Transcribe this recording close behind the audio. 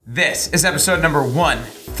This is episode number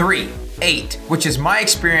 138, which is my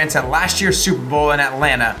experience at last year's Super Bowl in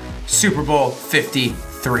Atlanta, Super Bowl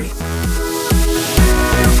 53.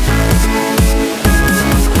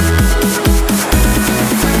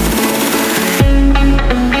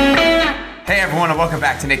 Hey everyone, and welcome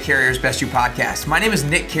back to Nick Carrier's Best You podcast. My name is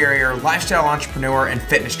Nick Carrier, lifestyle entrepreneur and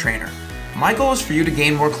fitness trainer. My goal is for you to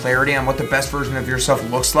gain more clarity on what the best version of yourself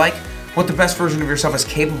looks like, what the best version of yourself is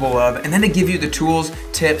capable of, and then to give you the tools,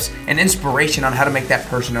 tips, and inspiration on how to make that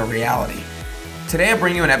person a reality. Today I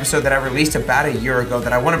bring you an episode that I released about a year ago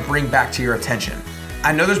that I want to bring back to your attention.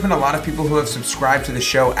 I know there's been a lot of people who have subscribed to the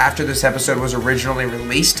show after this episode was originally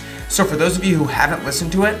released, so for those of you who haven't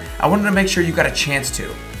listened to it, I wanted to make sure you got a chance to.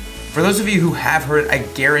 For those of you who have heard it, I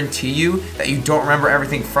guarantee you that you don't remember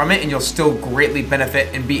everything from it and you'll still greatly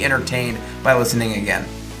benefit and be entertained by listening again.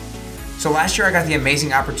 So last year I got the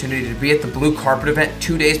amazing opportunity to be at the Blue Carpet event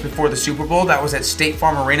 2 days before the Super Bowl. That was at State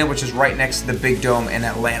Farm Arena, which is right next to the Big Dome in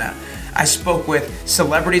Atlanta. I spoke with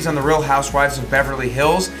celebrities on The Real Housewives of Beverly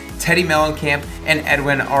Hills, Teddi Mellencamp, and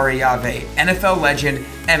Edwin Arriaga, NFL legend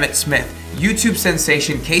Emmitt Smith, YouTube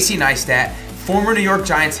sensation Casey Neistat, former New York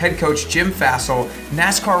Giants head coach Jim Fassel,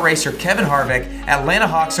 NASCAR racer Kevin Harvick, Atlanta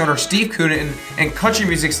Hawks owner Steve Koonin, and country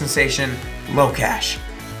music sensation LoCash.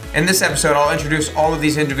 In this episode, I'll introduce all of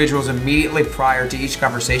these individuals immediately prior to each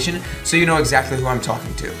conversation so you know exactly who I'm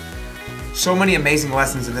talking to. So many amazing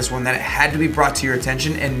lessons in this one that it had to be brought to your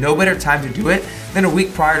attention, and no better time to do it than a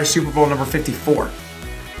week prior to Super Bowl number 54.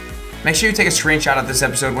 Make sure you take a screenshot of this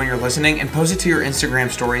episode when you're listening and post it to your Instagram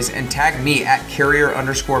stories and tag me at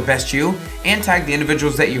Carrier_BestYou and tag the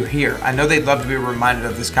individuals that you hear. I know they'd love to be reminded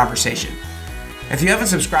of this conversation. If you haven't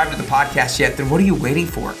subscribed to the podcast yet, then what are you waiting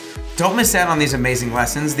for? Don't miss out on these amazing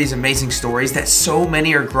lessons, these amazing stories that so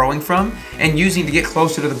many are growing from and using to get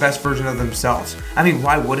closer to the best version of themselves. I mean,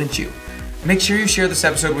 why wouldn't you? Make sure you share this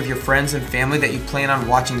episode with your friends and family that you plan on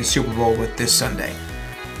watching the Super Bowl with this Sunday.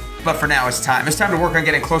 But for now, it's time. It's time to work on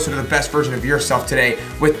getting closer to the best version of yourself today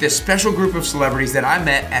with this special group of celebrities that I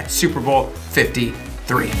met at Super Bowl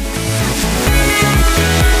 53.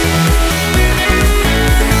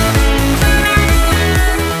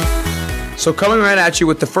 So coming right at you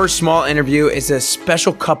with the first small interview is a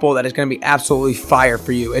special couple that is going to be absolutely fire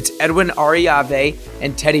for you. It's Edwin Arriaga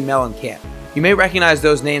and Teddi Mellencamp. You may recognize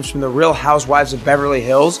those names from the Real Housewives of Beverly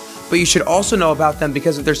Hills, but you should also know about them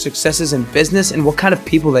because of their successes in business and what kind of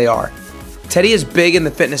people they are. Teddi is big in the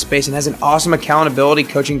fitness space and has an awesome accountability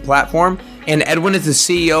coaching platform, and Edwin is the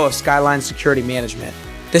CEO of Skyline Security Management.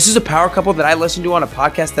 This is a power couple that I listen to on a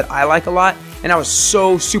podcast that I like a lot, and I was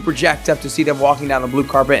so super jacked up to see them walking down the blue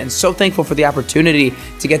carpet and so thankful for the opportunity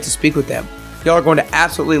to get to speak with them. Y'all are going to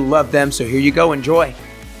absolutely love them, so here you go, enjoy.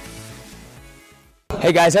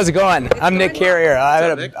 Hey guys, how's it going? I'm Nick Carrier. I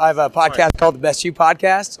have a podcast called The Best You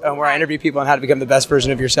Podcast, where I interview people on how to become the best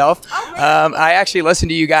version of yourself. I actually listened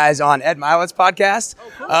to you guys on Ed Milet's podcast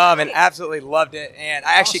and absolutely loved it. And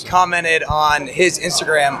I actually commented on his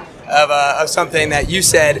Instagram of something that you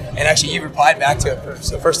said, and actually you replied back to it.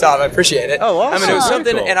 So first off, I appreciate it. Oh, awesome. I mean, it was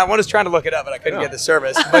something, and I was trying to look it up, but I couldn't get the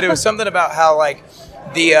service. But it was something about how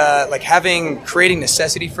creating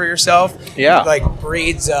necessity for for yourself,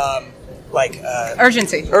 breeds.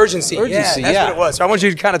 Urgency. Yeah, that's what it was. So I want you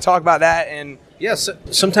to kind of talk about that. And yes,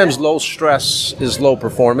 sometimes low stress is low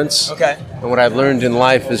performance. Okay. And what I've learned in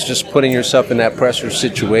life is just putting yourself in that pressure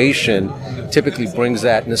situation typically brings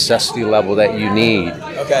that necessity level that you need.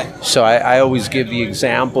 Okay. So I always give the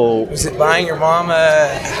example. Was it buying your mom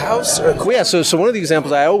a house? So one of the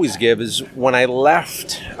examples I always give is when I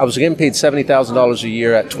left, I was getting paid $70,000 a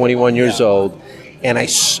year at 21 years old. And I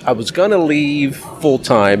was going to leave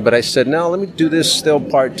full-time, but I said, no, let me do this still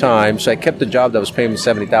part-time. So I kept the job that was paying me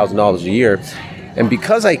 $70,000 a year. And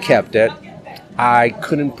because I kept it, I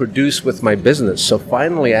couldn't produce with my business. So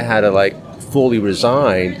finally I had to fully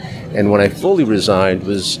resign. And when I fully resigned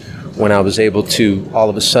was when I was able to all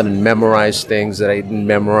of a sudden memorize things that I didn't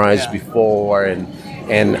memorize before. And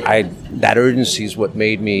that urgency is what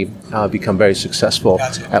made me become very successful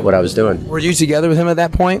at what I was doing. Were you together with him at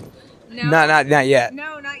that point? No, not yet.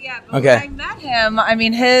 No, not yet. But when I met him, I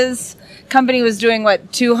mean, his company was doing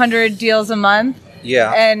 200 deals a month.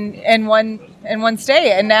 Yeah. And in one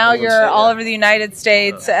state, and now you're all over the United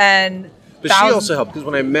States and. But she also helped because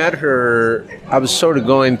when I met her, I was sort of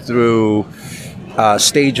going through a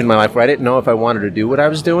stage in my life where I didn't know if I wanted to do what I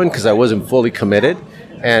was doing because I wasn't fully committed.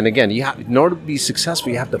 And again, in order to be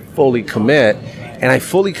successful, you have to fully commit. And I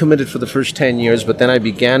fully committed for the first 10 years, but then I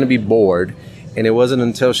began to be bored. And it wasn't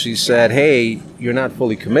until she said, hey, you're not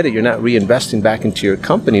fully committed, you're not reinvesting back into your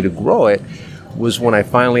company to grow it, was when I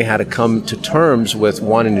finally had to come to terms with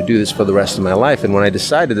wanting to do this for the rest of my life. And when I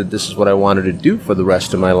decided that this is what I wanted to do for the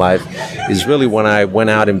rest of my life is really when I went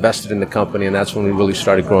out, invested in the company, and that's when we really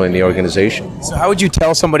started growing the organization. So how would you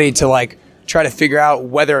tell somebody to like try to figure out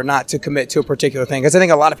whether or not to commit to a particular thing? Because I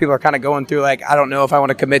think a lot of people are kind of going through like, I don't know if I want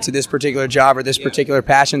to commit to this particular job or this particular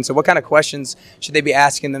passion. So what kind of questions should they be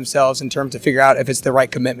asking themselves in terms to figure out if it's the right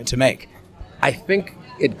commitment to make? I think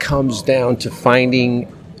it comes down to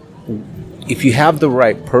finding, if you have the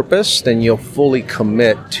right purpose, then you'll fully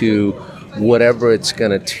commit to whatever it's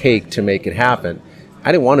going to take to make it happen.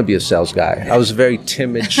 I didn't want to be a sales guy. I was very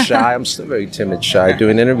timid, shy. I'm still very timid, shy,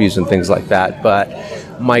 doing interviews and things like that. But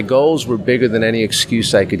my goals were bigger than any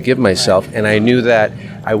excuse I could give myself. And I knew that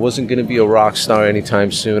I wasn't going to be a rock star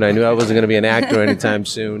anytime soon. I knew I wasn't going to be an actor anytime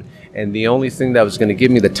soon. And the only thing that was going to give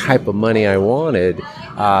me the type of money I wanted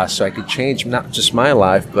so I could change not just my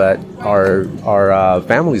life, but our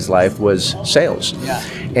family's life was sales. Yeah.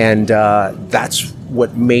 And that's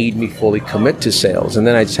what made me fully commit to sales. And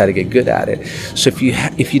then I just had to get good at it. So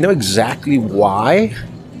if you know exactly why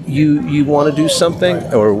you want to do something,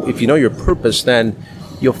 or if you know your purpose, then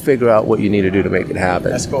you'll figure out what you need to do to make it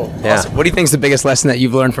happen. That's cool. Yeah. Awesome. What do you think is the biggest lesson that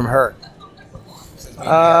you've learned from her?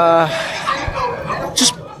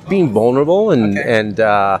 Just being vulnerable and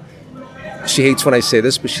she hates when I say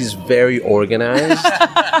this, but she's very organized.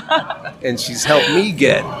 And she's helped me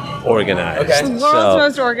get organized. Okay. World's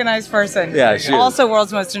most organized person. Yeah, she is. Also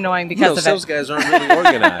world's most annoying because of sales it. guys aren't really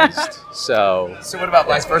organized. So what about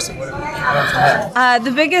vice versa? What have you learned from her?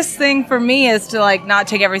 The biggest thing for me is to like not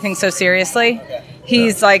take everything so seriously.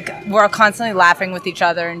 He's like, we're constantly laughing with each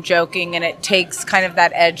other and joking, and it takes kind of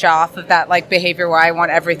that edge off of that like behavior where I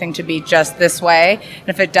want everything to be just this way. And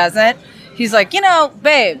if it doesn't, he's like,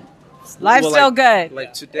 babe, life's still good.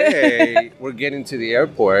 Like today, we're getting to the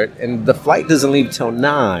airport, and the flight doesn't leave till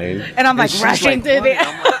 9. And I'm like she's rushing through the.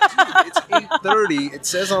 I'm like, dude, it's 8:30. It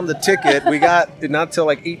says on the ticket we got not till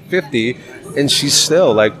like 8:50, and she's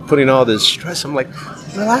still like putting all this stress. I'm like,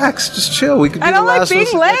 relax, just chill. We could be I the don't like last being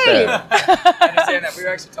ones to get late. there. I understand that. We were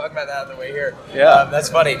actually talking about that on the way here. Yeah. That's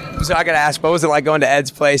funny. So I got to ask, what was it like going to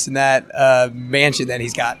Ed's place in that mansion that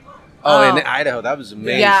he's got? Oh, in Idaho, that was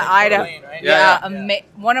amazing. Yeah, Idaho. Right? Yeah.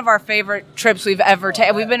 One of our favorite trips we've ever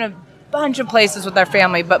taken. We've been a bunch of places with our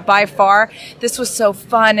family, but by far, this was so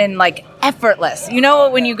fun and like effortless. You know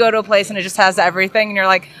when you go to a place and it just has everything, and you're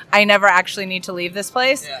like, I never actually need to leave this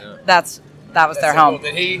place. Yeah. That was their home. Cool.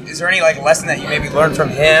 Is there any like lesson that you maybe learned from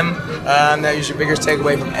him that was your biggest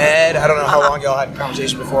takeaway from Ed? I don't know how long y'all had a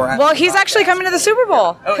conversation before. Well, he's actually coming to the Super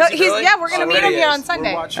Bowl. Oh, is he really? Yeah, we're going to meet him here on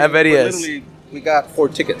Sunday. I bet he is. We got 4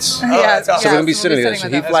 tickets. Oh, that's awesome. So we're going to be sitting there. with So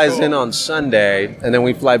them. he flies cool. in on Sunday, and then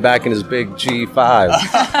we fly back in his big G5.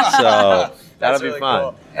 So that'll be really fun.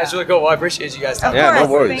 Cool. That's really cool. Well, I appreciate you guys talking. Yeah, no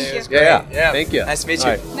course. worries. Thank you. Yeah. Thank you. Nice to meet you.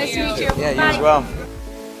 All right. Nice to meet you. Yeah, you as well.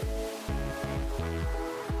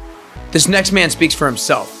 This next man speaks for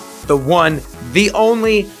himself. The one, the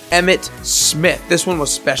only Emmitt Smith. This one was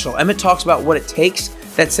special. Emmitt talks about what it takes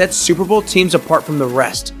that sets Super Bowl teams apart from the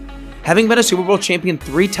rest. Having been a Super Bowl champion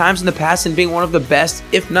 3 times in the past and being one of the best,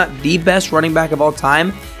 if not the best running back of all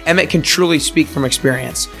time, Emmitt can truly speak from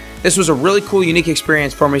experience. This was a really cool, unique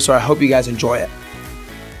experience for me, so I hope you guys enjoy it.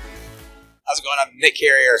 How's it going? I'm Nick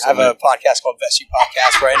Carrier. I have a podcast called Best You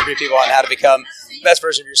Podcast where I interview people on how to become the best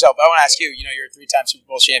version of yourself. But I want to ask you, you're a 3-time Super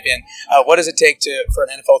Bowl champion. What does it take for an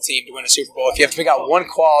NFL team to win a Super Bowl? If you have to pick out one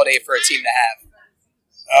quality for a team to have.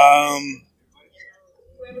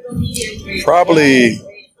 Probably,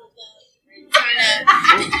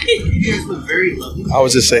 I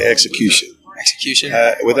would just say execution. Execution?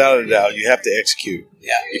 Without a doubt, you have to execute.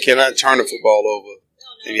 Yeah. You cannot turn the football over,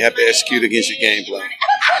 and you have to execute against your game plan.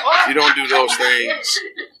 If you don't do those things,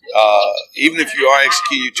 even if you are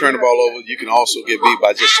executing, you turn the ball over, you can also get beat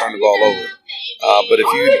by just turning the ball over. But if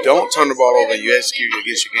you don't turn the ball over and you execute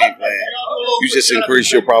against your game plan, you just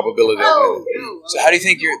increase your probability of winning. So how do you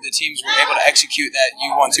think the teams were able to execute that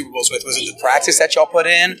you won Super Bowls with? Was it the practice that y'all put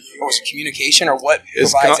in, or was it communication, or what?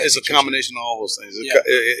 It's a combination of all those things.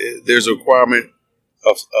 There's a requirement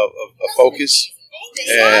of focus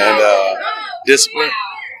and discipline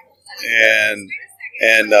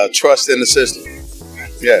and trust in the system.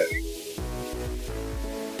 Yeah.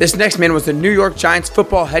 This next man was the New York Giants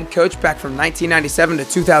football head coach back from 1997 to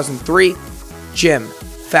 2003, Jim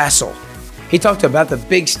Fassel. He talked about the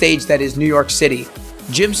big stage that is New York City.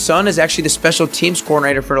 Jim's son is actually the special teams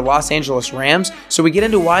coordinator for the Los Angeles Rams, so we get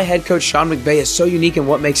into why head coach Sean McVay is so unique and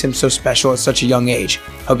what makes him so special at such a young age.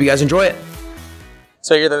 Hope you guys enjoy it.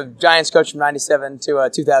 So you're the Giants coach from 97 to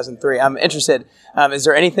 2003. I'm interested. Is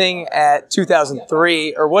there anything at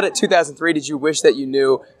 2003, or what at 2003 did you wish that you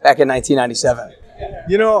knew back in 1997?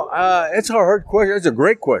 It's a hard question. It's a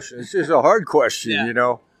great question. It's just a hard question,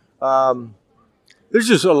 There's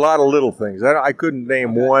just a lot of little things. I couldn't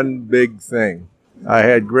name one big thing. I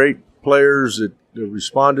had great players that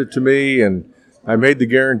responded to me, and I made the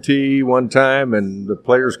guarantee one time, and the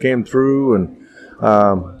players came through, and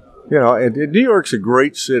and New York's a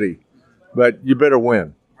great city, but you better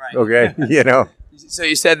win. Right. Okay, So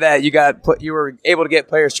you said that you were able to get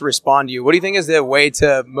players to respond to you. What do you think is the way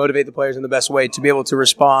to motivate the players in the best way to be able to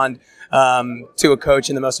respond to a coach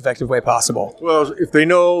in the most effective way possible? Well, if they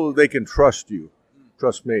know they can trust you,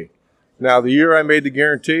 trust me. Now, the year I made the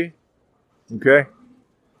guarantee, okay,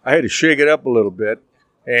 I had to shake it up a little bit,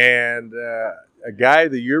 and a guy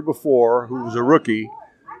the year before who was a rookie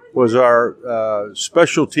was our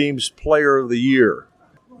special teams player of the year.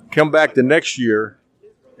 Come back the next year,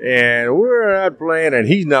 and we're not playing, and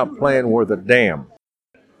he's not playing worth a damn.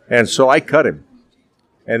 And so I cut him.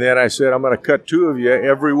 And then I said, I'm going to cut 2 of you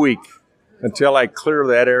every week until I clear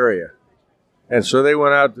that area. And so they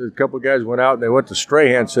went out, a couple of guys went out, and they went to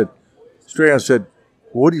Strahan said,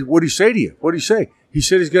 what did he say to you? What did he say? He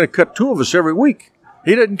said he's going to cut 2 of us every week.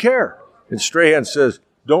 He doesn't care. And Strahan says,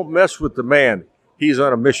 don't mess with the man. He's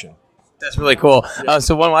on a mission. That's really cool.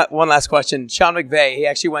 So one last question. Sean McVay, he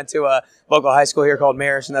actually went to a local high school here called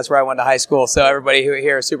Marist, and that's where I went to high school. So everybody who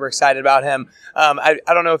here is super excited about him. I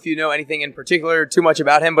don't know if you know anything in particular too much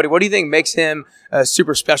about him, but what do you think makes him a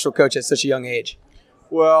super special coach at such a young age?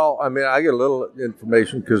 Well, I mean, I get a little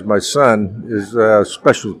information because my son is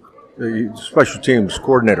special teams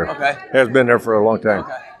coordinator. Okay. Has been there for a long time.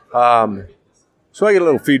 Okay. So I get a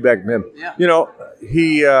little feedback from him.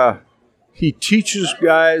 Yeah. He teaches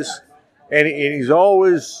guys, and he's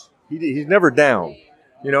always he's never down.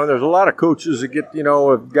 There's a lot of coaches that get, if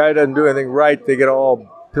a guy doesn't do anything right, they get all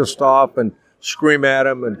pissed off and scream at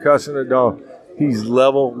him and cussing it. No, he's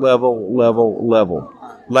level.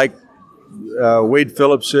 Like Wade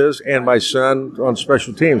Phillips is, and my son on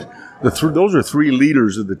special teams. Those are 3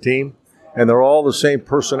 leaders of the team, and they're all the same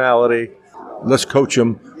personality. Let's coach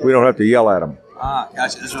them. We don't have to yell at them.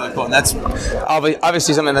 Gotcha. That's really cool. And that's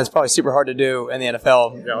obviously something that's probably super hard to do in the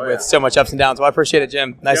NFL with so much ups and downs. Well, I appreciate it,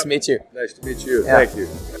 Jim. Nice to meet you. Nice to meet you. Yeah. Thank you.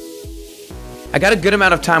 I got a good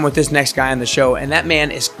amount of time with this next guy on the show, and that man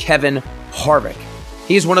is Kevin Harvick.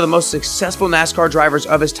 He is one of the most successful NASCAR drivers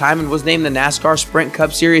of his time and was named the NASCAR Sprint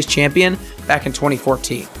Cup Series champion back in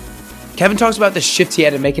 2014. Kevin talks about the shift he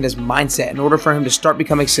had to make in his mindset in order for him to start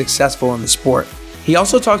becoming successful in the sport. He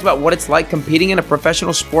also talks about what it's like competing in a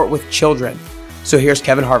professional sport with children. So here's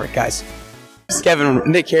Kevin Harvick, guys. Kevin,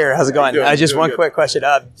 Nick here. How's it going? Just one quick question.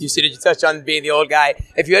 You touched on being the old guy.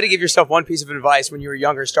 If you had to give yourself one piece of advice when you were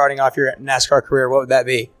younger, starting off your NASCAR career, what would that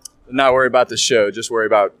be? Not worry about the show. Just worry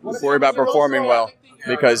about performing well,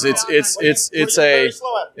 because it's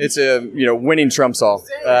a winning trumps all.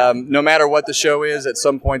 No matter what the show is, at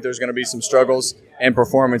some point there's going to be some struggles, and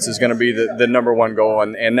performance is going to be the number one goal,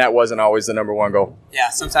 and that wasn't always the number one goal. Yeah,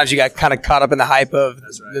 sometimes you got kind of caught up in the hype of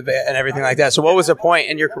and everything like that. So what was the point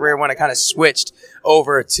in your career when it kind of switched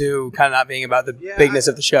over to kind of not being about the bigness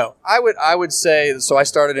of the show? I would say, so I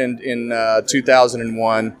started in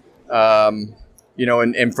 2001,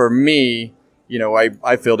 and for me,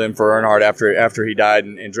 I filled in for Earnhardt after he died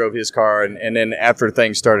and drove his car, and then after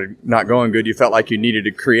things started not going good, you felt like you needed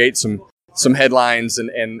to create some headlines,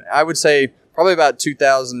 and I would say probably about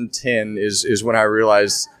 2010 is when I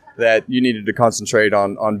realized that you needed to concentrate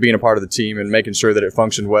on being a part of the team and making sure that it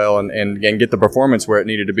functioned well and get the performance where it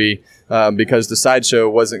needed to be, because the sideshow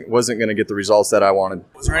wasn't going to get the results that I wanted.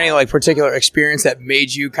 Was there any particular experience that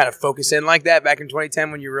made you kind of focus in like that back in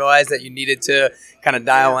 2010 when you realized that you needed to kind of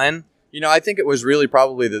dial in? I think it was really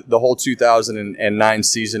probably the whole 2009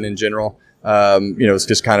 season in general. It's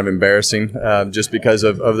just kind of embarrassing, just because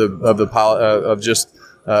of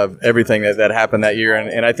everything that happened that year.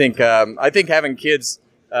 And I think having kids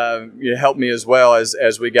helped me as well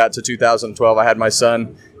as we got to 2012. I had my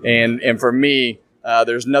son, and for me,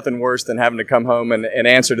 there's nothing worse than having to come home and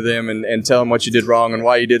answer to them and tell them what you did wrong and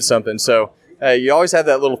why you did something. So you always have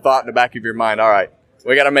that little thought in the back of your mind. All right,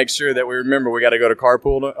 we got to make sure that we remember we got to go to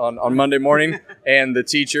carpool on Monday morning, and the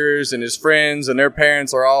teachers and his friends and their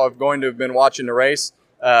parents are all going to have been watching the race.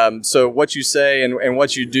 So what you say and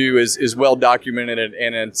what you do is well documented,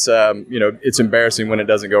 and it's it's embarrassing when it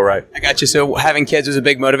doesn't go right. I got you. So having kids was a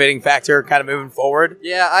big motivating factor kind of moving forward?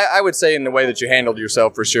 Yeah, I would say in the way that you handled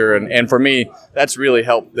yourself for sure. And for me, that's really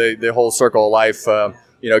helped the whole circle of life,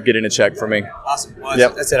 get in a check for me. Awesome. Well,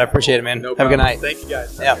 that's it. I appreciate it, man. No Have a good problem. night. Thank you,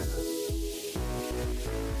 guys. Yeah.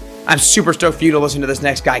 I'm super stoked for you to listen to this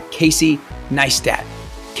next guy, Casey Neistat.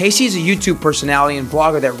 Casey is a YouTube personality and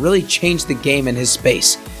blogger that really changed the game in his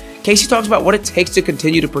space. Casey talks about what it takes to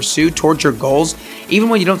continue to pursue towards your goals, even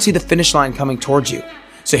when you don't see the finish line coming towards you.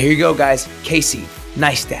 So here you go, guys. Casey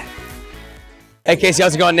Neistat. Hey, Casey,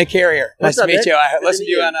 how's it going? Nick Carrier. Nice to meet you. I listened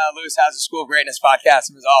to you on Lewis Howes' School of Greatness podcast.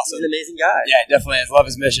 It was awesome. He's an amazing guy. Yeah, he definitely is. Love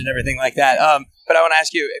his mission, everything like that. But I want to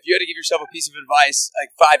ask you, if you had to give yourself a piece of advice,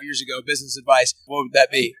 like 5 years ago, business advice, what would that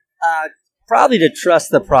be? Probably to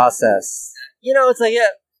trust the process. It's like,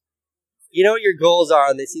 you know what your goals are,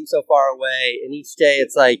 and they seem so far away. And each day,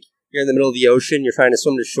 it's like you're in the middle of the ocean. You're trying to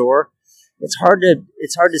swim to shore. It's hard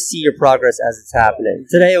to see your progress as it's happening.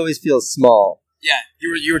 Today always feels small. Yeah,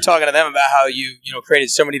 you were talking to them about how you created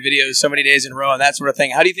so many videos, so many days in a row, and that sort of thing.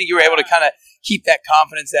 How do you think you were able to kind of keep that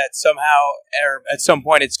confidence that somehow or at some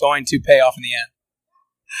point it's going to pay off in the end?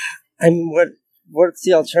 I mean, what's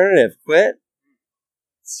the alternative? Quit?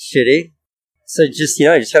 It's shitty. So just you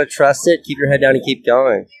just gotta trust it, keep your head down, and keep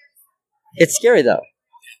going. It's scary though.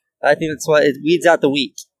 I think that's why it weeds out the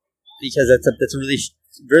weak, because that's a really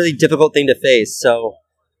really difficult thing to face. So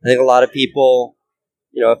I think a lot of people,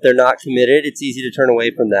 if they're not committed, it's easy to turn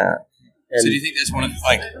away from that. So do you think that's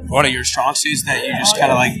one of your strong suits, that you just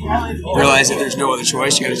kind of realize that there's no other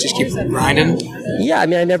choice? You got to just keep grinding? Yeah, I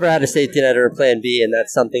mean, I never had a safety net or a plan B, and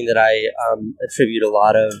that's something that I attribute a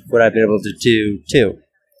lot of what I've been able to do to.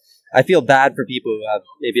 I feel bad for people who have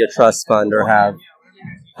maybe a trust fund or have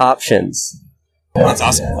options. That's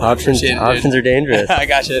awesome. Options are dangerous. I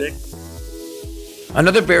got you.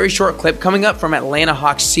 Another very short clip coming up from Atlanta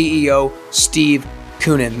Hawks CEO Steve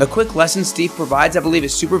Koonin. The quick lesson Steve provides, I believe,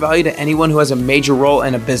 is super valuable to anyone who has a major role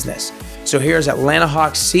in a business. So here's Atlanta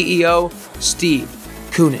Hawks CEO Steve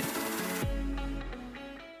Koonin.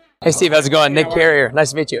 Hey Steve, how's it going? Nick Carrier.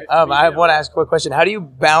 Nice to meet you. I want to ask a quick question. How do you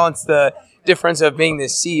balance the difference of being the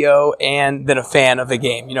CEO and then a fan of the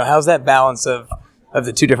game? How's that balance of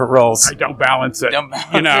the two different roles? I don't balance it.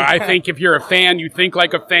 I think if you're a fan, you think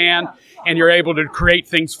like a fan, and you're able to create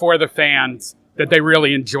things for the fans that they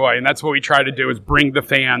really enjoy. And that's what we try to do, is bring the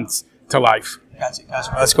fans to life. Gotcha.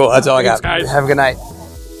 That's cool. That's all I got. Guys. Have a good night.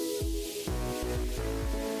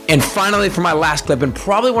 And finally, for my last clip, and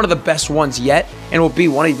probably one of the best ones yet, and will be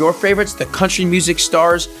one of your favorites, the country music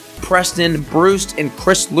stars Preston Bruce and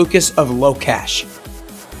Chris Lucas of Low Cash.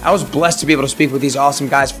 I was blessed to be able to speak with these awesome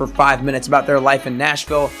guys for 5 minutes about their life in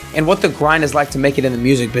Nashville and what the grind is like to make it in the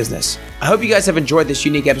music business. I hope you guys have enjoyed this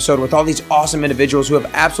unique episode with all these awesome individuals who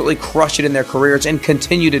have absolutely crushed it in their careers and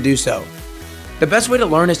continue to do so. The best way to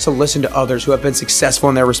learn is to listen to others who have been successful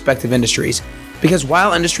in their respective industries. Because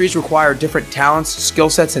while industries require different talents, skill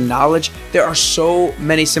sets, and knowledge, there are so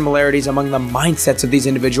many similarities among the mindsets of these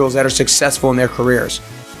individuals that are successful in their careers.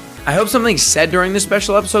 I hope something said during this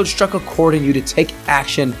special episode struck a chord in you to take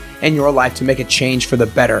action in your life to make a change for the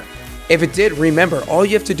better. If it did, remember, all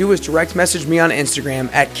you have to do is direct message me on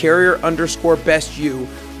Instagram at carrier_bestu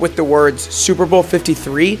with the words Super Bowl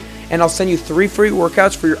 53, and I'll send you 3 free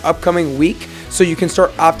workouts for your upcoming week so you can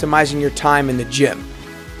start optimizing your time in the gym.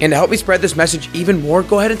 And to help me spread this message even more,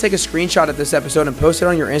 go ahead and take a screenshot of this episode and post it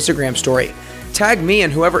on your Instagram story. Tag me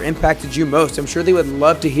and whoever impacted you most. I'm sure they would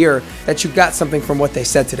love to hear that you got something from what they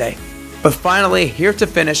said today. But finally, here to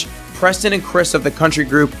finish, Preston and Chris of the country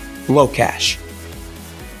group Low Cash.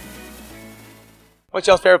 What's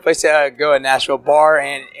y'all's favorite place to go in Nashville, bar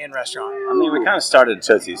and restaurant? I mean, we kind of started at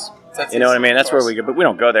Tootsie's. You know what I mean? That's where we go, but we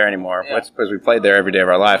don't go there anymore. That's because we played there every day of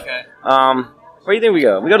our life. Okay. Where do you think we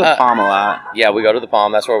go? We go to the Palm a lot. Yeah, we go to the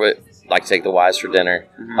Palm. That's where we like to take the wives for dinner.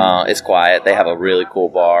 It's quiet. They have a really cool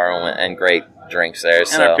bar and great drinks there.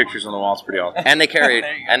 And our pictures on the wall is pretty awesome. And they carry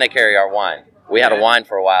our wine. We had a wine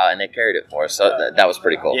for a while, and they carried it for us, so that was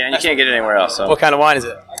pretty cool. Yeah, and you can't get it anywhere else. So. What kind of wine is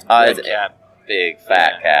it? It's a big,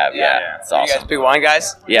 fat cab. Yeah. It's awesome. You guys big wine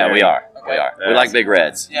guys? Yeah, we are. Okay. We are. We like big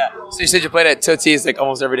reds. Yeah. So you said you played at Tootsie's like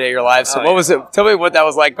almost every day of your life. So what was it? Tell me what that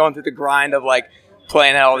was like, going through the grind of like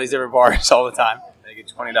playing at all these different bars all the time. They get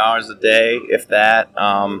 $20 a day, if that.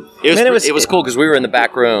 It was cool because we were in the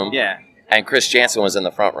back room. Yeah. And Chris Jansen was in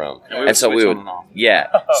the front room. And so we would,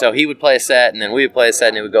 so he would play a set, and then we would play a set,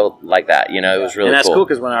 and it would go like that. It was really cool. And that's cool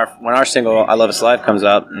because when our single "I Love Us Life" comes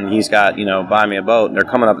up, and he's got "Buy Me a Boat," they're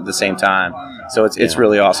coming up at the same time. So it's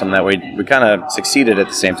really awesome that we kind of succeeded at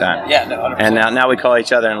the same time. Yeah, no, 100%. And now we call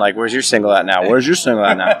each other and like, "Where's your single at now? Where's your single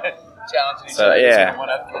at now?" So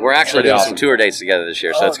we're actually doing some tour dates together this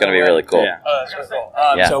year, so it's going to be really cool. Yeah. Oh, that's really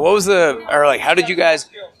cool. So what was how did you guys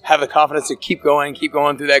have the confidence to keep going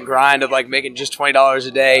through that grind of like making just $20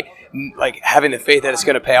 a day, like having the faith that it's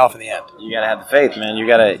going to pay off in the end? You gotta have the faith, man. You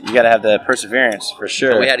gotta have the perseverance for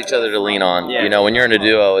sure. We had each other to lean on. Yeah. You know, when you're in a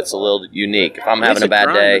duo, it's a little unique. If I'm having a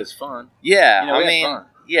bad day, it's fun. yeah, You know, I we had mean, fun.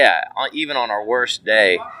 yeah, even on our worst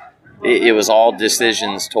day, it was all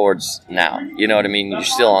decisions towards now. You know what I mean? You're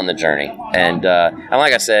still on the journey, and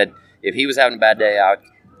like I said, if he was having a bad day, I'd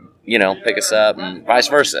pick us up, and vice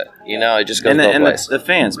versa. You know, it just goes both ways. The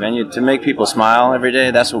fans, man, to make people smile every day,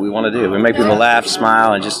 that's what we want to do. We make people laugh,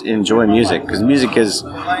 smile, and just enjoy music, because music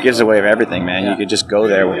gives away everything, man. You could just go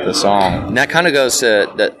there with the song. And that kind of goes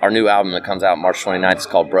to our new album that comes out March 29th. It's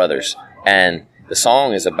called Brothers, and the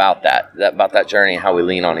song is about that journey and how we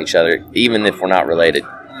lean on each other, even if we're not related.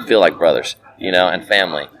 Feel like brothers, and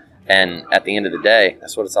family. And at the end of the day,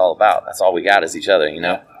 that's what it's all about. That's all we got is each other,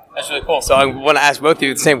 That's really cool. So I want to ask both of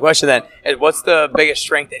you the same question then. What's the biggest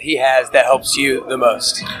strength that he has that helps you the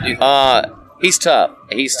most? He's tough.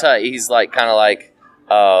 He's like kind of like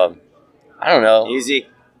I don't know. Easy.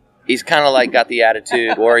 He's kind of like got the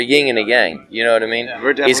attitude, or a yin and a yang. You know what I mean? Yeah,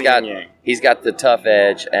 we're definitely yin and yang. He's got the tough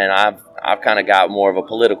edge, and I've kind of got more of a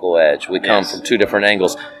political edge. We come from two different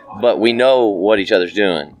angles, but we know what each other's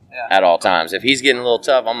doing at all times. If he's getting a little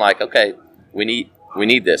tough, I'm like, okay, we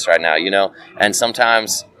need this right now, And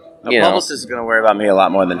sometimes, The publicist is going to worry about me a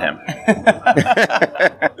lot more than him.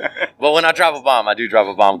 But when I drop a bomb, I do drop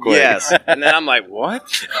a bomb quick. Yes. And then I'm like, what?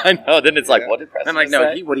 I know. Then it's like, what did Preston I'm like,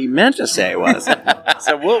 no, say? what he meant to say was.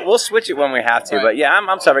 So we'll switch it when we have to. Right. But yeah,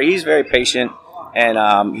 I'm sorry. He's very patient,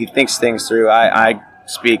 and he thinks things through. I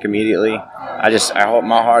speak immediately. I hold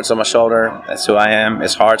my heart's on my shoulder. That's who I am.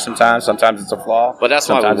 It's hard sometimes. Sometimes it's a flaw. But that's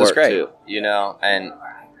sometimes why we it's work great. too. And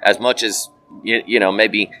as much as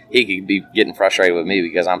maybe he could be getting frustrated with me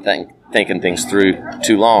because I'm thinking things through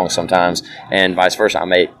too long sometimes, and vice versa. I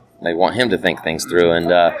may want him to think things through,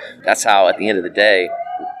 and that's how at the end of the day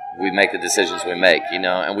we make the decisions we make,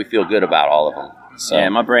 and we feel good about all of them. So yeah,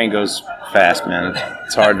 my brain goes fast, man.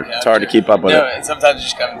 It's hard to keep up with it. And sometimes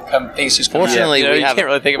just things just come. Fortunately, we have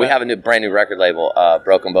a brand new record label,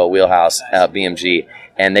 Broken Bow Wheelhouse, BMG,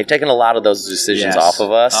 and they've taken a lot of those decisions off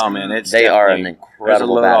of us. Oh man, they are an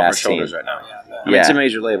incredible load off our badass shoulders team right now. I mean, it's a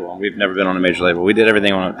major label. We've never been on a major label. We did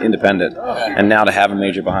everything on an independent, and now to have a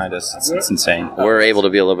major behind us, it's insane. We're able to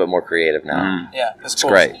be a little bit more creative now. Mm-hmm. Yeah, that's it's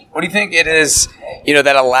cool. great. What do you think it is,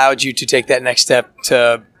 that allowed you to take that next step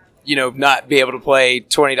to, not be able to play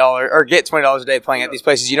 $20 or get $20 a day playing at these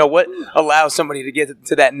places? What allows somebody to get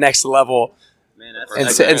to that next level? Man,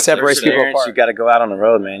 and separates people apart. You got to go out on the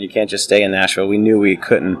road, man. You can't just stay in Nashville. We knew we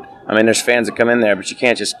couldn't. I mean, there's fans that come in there, but you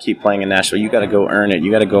can't just keep playing in Nashville. You got to go earn it. You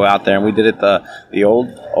got to go out there, and we did it the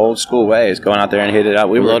old school way, is going out there and hit it out.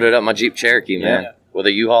 We loaded up my Jeep Cherokee, man, with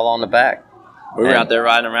a U-Haul on the back. We were out there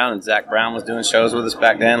riding around, and Zach Brown was doing shows with us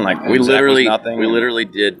back then. Like we literally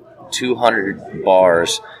did 200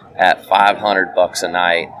 bars at $500 a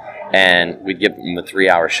night, and we'd give them a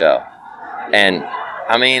 3-hour show. And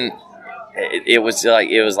I mean, it was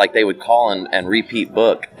like they would call and repeat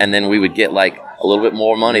book, and then we would get like a little bit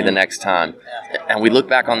more money the next time. And we look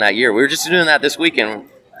back on that year. We were just doing that this weekend.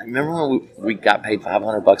 I remember when we got paid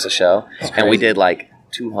 $500 a show, and we did like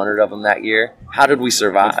 200 of them that year. How did we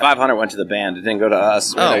survive? 500 went to the band. It didn't go to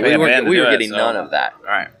us. We were getting none of that. All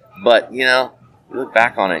right. But you look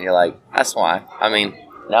back on it, and you're like, that's why. I mean,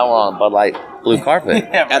 now we're on Bud Light blue carpet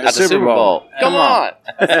at the Super Bowl. Come on.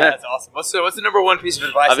 That's awesome. What's the number one piece of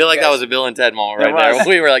advice? I feel like that was a Bill and Ted moment right there.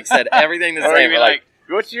 We were said everything the same. We're like,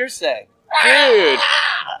 what's your say? Dude,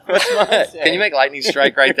 what's my say? Can you make lightning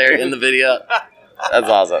strike right there in the video? That's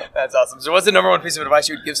awesome. That's awesome. So what's the number one piece of advice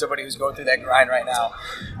you would give somebody who's going through that grind right now?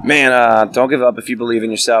 Man, don't give up if you believe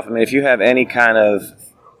in yourself. I mean, if you have any kind of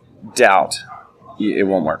doubt, it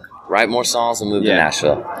won't work. Write more songs and move to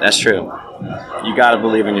Nashville. That's true. You got to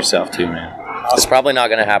believe in yourself too, man. Awesome. It's probably not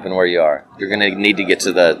going to happen where you are. You're going to need to get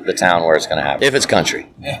to the town where it's going to happen. If it's country.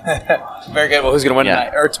 Very good. Well, who's going to win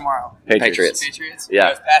tonight or tomorrow? Patriots. Yeah.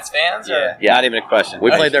 You guys Pats fans? Yeah. Not even a question.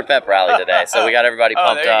 We played their pep rally today, so we got everybody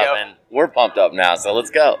pumped up, and we're pumped up now, so let's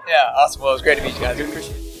go. Yeah, awesome. Well, it was great to meet you guys. We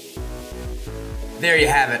appreciate it. There you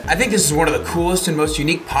have it. I think this is one of the coolest and most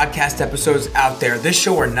unique podcast episodes out there, this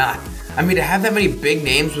show or not. I mean, to have that many big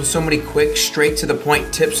names with so many quick,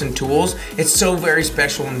 straight-to-the-point tips and tools, it's so very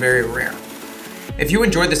special and very rare. If you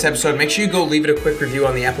enjoyed this episode, make sure you go leave it a quick review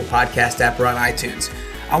on the Apple Podcast app or on iTunes.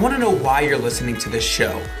 I want to know why you're listening to this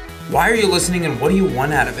show. Why are you listening, and what do you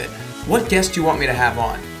want out of it? What guests do you want me to have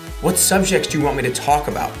on? What subjects do you want me to talk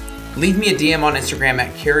about? Leave me a DM on Instagram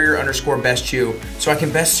at carrier_bestyou so I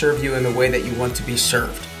can best serve you in the way that you want to be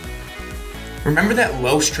served. Remember that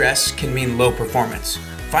low stress can mean low performance.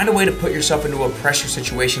 Find a way to put yourself into a pressure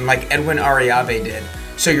situation like Edwin Ariave did,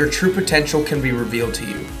 so your true potential can be revealed to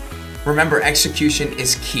you. Remember, execution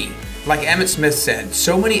is key. Like Emmitt Smith said,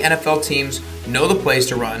 so many NFL teams know the plays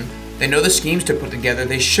to run, they know the schemes to put together,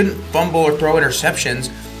 they shouldn't fumble or throw interceptions,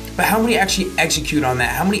 but how many actually execute on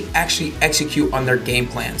that? How many actually execute on their game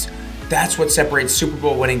plans? That's what separates Super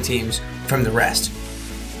Bowl winning teams from the rest.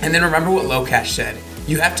 And then remember what Locash said.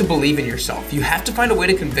 You have to believe in yourself. You have to find a way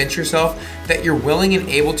to convince yourself that you're willing and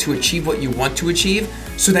able to achieve what you want to achieve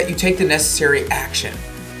so that you take the necessary action.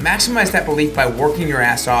 Maximize that belief by working your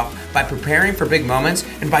ass off, by preparing for big moments,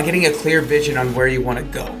 and by getting a clear vision on where you want to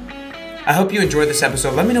go. I hope you enjoyed this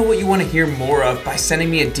episode. Let me know what you want to hear more of by sending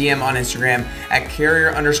me a DM on Instagram at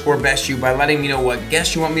carrier_bestyou, by letting me know what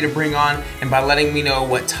guests you want me to bring on, and by letting me know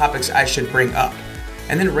what topics I should bring up.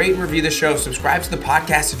 And then rate and review the show. Subscribe to the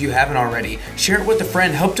podcast if you haven't already. Share it with a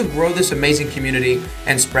friend. Help to grow this amazing community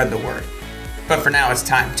and spread the word. But for now, it's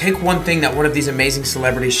time. Take one thing that one of these amazing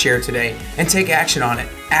celebrities shared today and take action on it.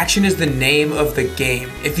 Action is the name of the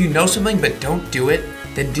game. If you know something but don't do it,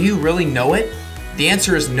 then do you really know it? The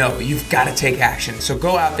answer is no. You've got to take action. So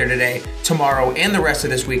go out there today, tomorrow, and the rest of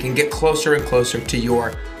this week and get closer and closer to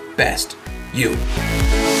your best you.